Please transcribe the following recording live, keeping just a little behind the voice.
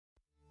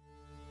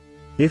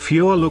If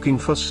you're looking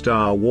for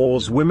Star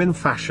Wars women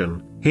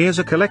fashion, here's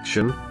a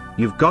collection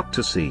you've got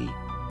to see.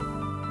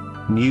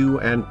 New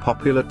and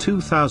popular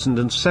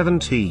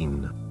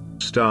 2017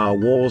 Star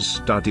Wars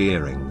stud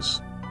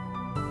earrings.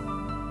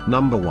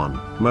 Number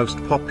 1,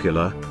 most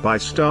popular, by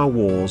Star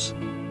Wars.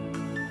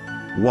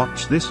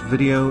 Watch this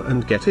video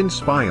and get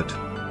inspired.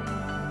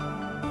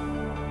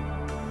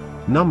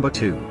 Number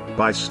 2,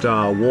 by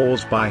Star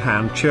Wars by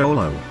Han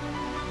Cholo.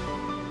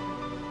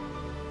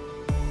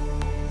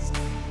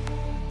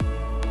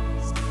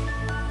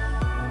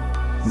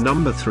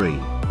 Number 3,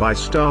 by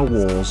Star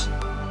Wars.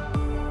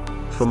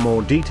 For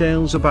more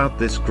details about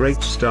this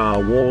great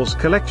Star Wars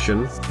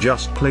collection,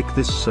 just click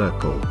this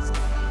circle.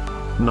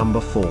 Number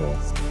 4.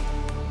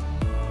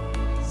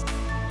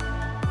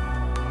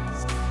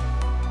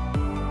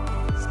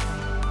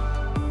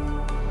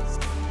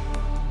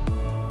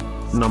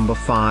 Number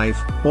 5,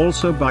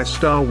 also by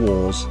Star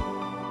Wars.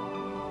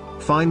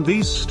 Find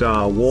these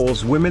Star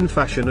Wars women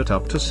fashion at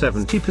up to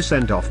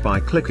 70% off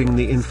by clicking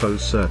the info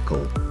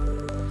circle.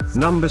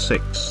 Number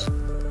 6.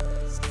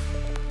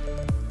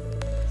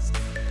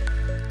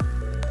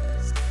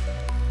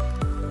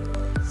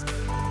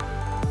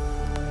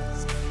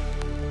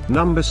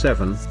 Number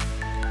 7.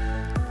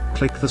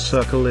 Click the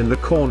circle in the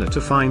corner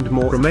to find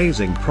more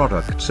amazing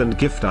products and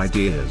gift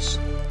ideas.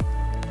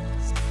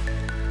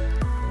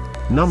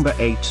 Number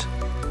 8.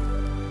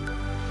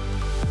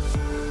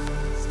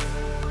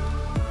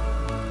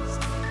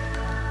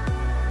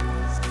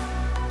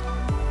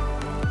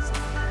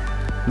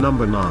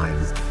 Number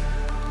 9.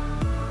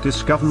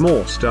 Discover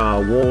more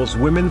Star Wars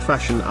women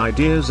fashion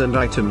ideas and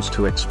items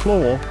to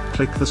explore,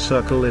 click the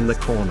circle in the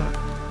corner.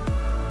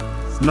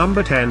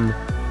 Number 10.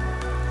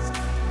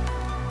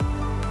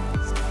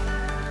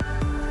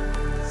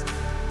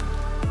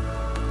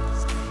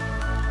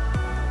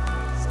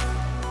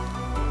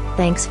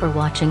 Thanks for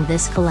watching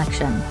this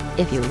collection.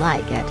 If you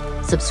like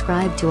it,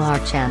 subscribe to our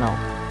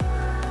channel.